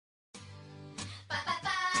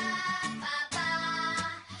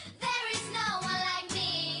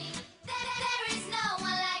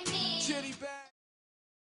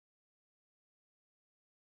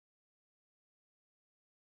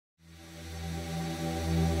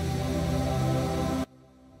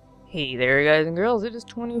Hey there, guys and girls, it is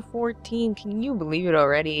 2014. Can you believe it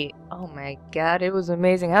already? Oh my god, it was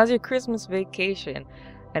amazing. How's your Christmas vacation?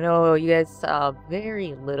 I know you guys saw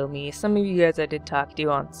very little me. Some of you guys I did talk to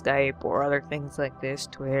on Skype or other things like this,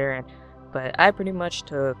 Twitter, but I pretty much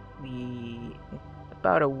took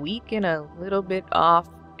about a week and a little bit off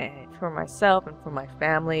for myself and for my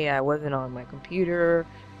family. I wasn't on my computer,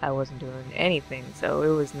 I wasn't doing anything, so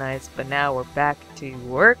it was nice. But now we're back to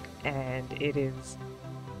work, and it is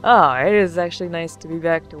actually nice to be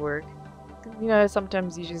back to work. You know,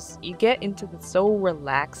 sometimes you get into the so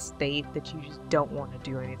relaxed state that you just don't want to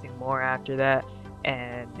do anything more after that,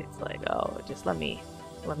 and it's like, oh, just let me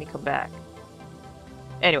come back.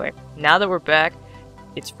 Anyway, now that we're back,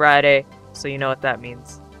 it's Friday, so you know what that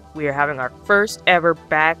means. We are having our first ever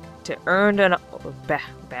back earned and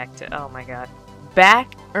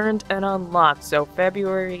unlocked. So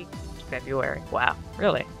February, wow,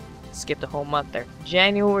 really? Skipped a whole month there.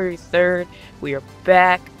 January 3rd, we are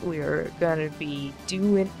back. We are gonna be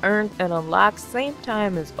doing earned and unlocked same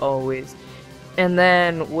time as always, and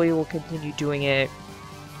then we will continue doing it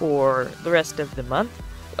for the rest of the month.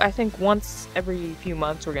 I think once every few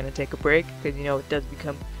months we're gonna take a break, because you know it does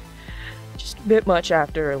become just a bit much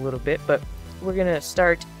after a little bit. But we're gonna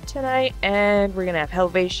start tonight, and we're gonna have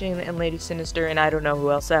Helvation and Lady Sinister, and I don't know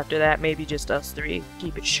who else after that. Maybe just us three.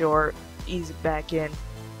 Keep it short, ease it back in.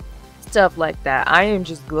 Stuff like that. I am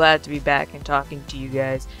just glad to be back and talking to you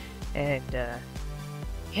guys, and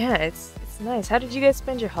yeah, it's nice. How did you guys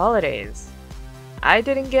spend your holidays? I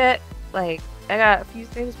didn't get, I got a few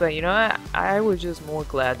things, but you know what? I was just more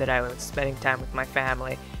glad that I was spending time with my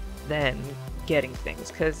family than getting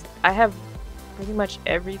things, because I have pretty much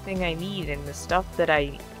everything I need, and the stuff that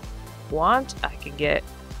I want I can get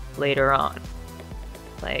later on.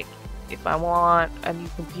 Like, if I want a new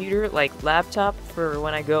computer, like laptop for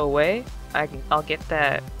when I go away, I'll get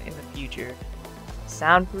that in the future.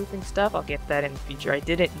 Soundproofing stuff, I'll get that in the future. I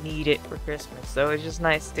didn't need it for Christmas, so it's just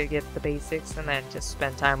nice to get the basics and then just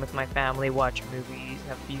spend time with my family, watch movies,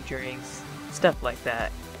 have a few drinks, stuff like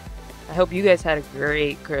that. I hope you guys had a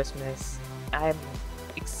great Christmas. I'm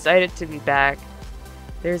excited to be back.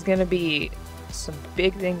 There's gonna be some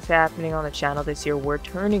big things happening on the channel this year. We're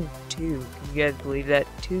turning 2. Can you guys believe that?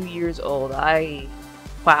 2 years old.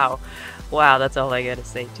 Wow, that's all I gotta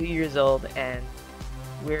say. 2 years old, and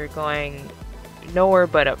we're going nowhere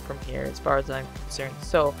but up from here as far as I'm concerned.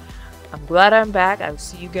 So I'm glad I'm back. I will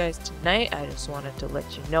see you guys tonight. I just wanted to let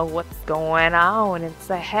you know what's going on and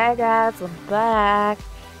say, hey guys, I'm back,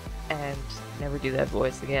 and never do that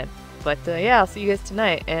voice again. But yeah, I'll see you guys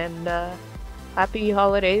tonight, and happy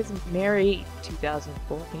holidays, Merry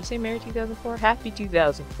 2004. Can you say Merry 2004? Happy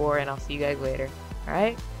 2004, and I'll see you guys later.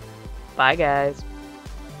 Alright? Bye, guys.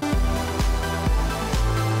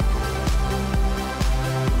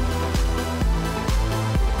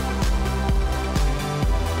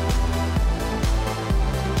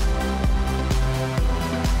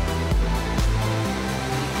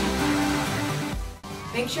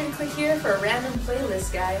 Make sure to click here for a random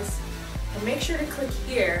playlist, guys. And make sure to click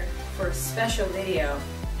here for a special video.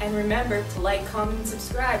 And remember to like, comment, and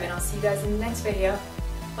subscribe, and I'll see you guys in the next video.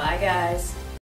 Bye, guys.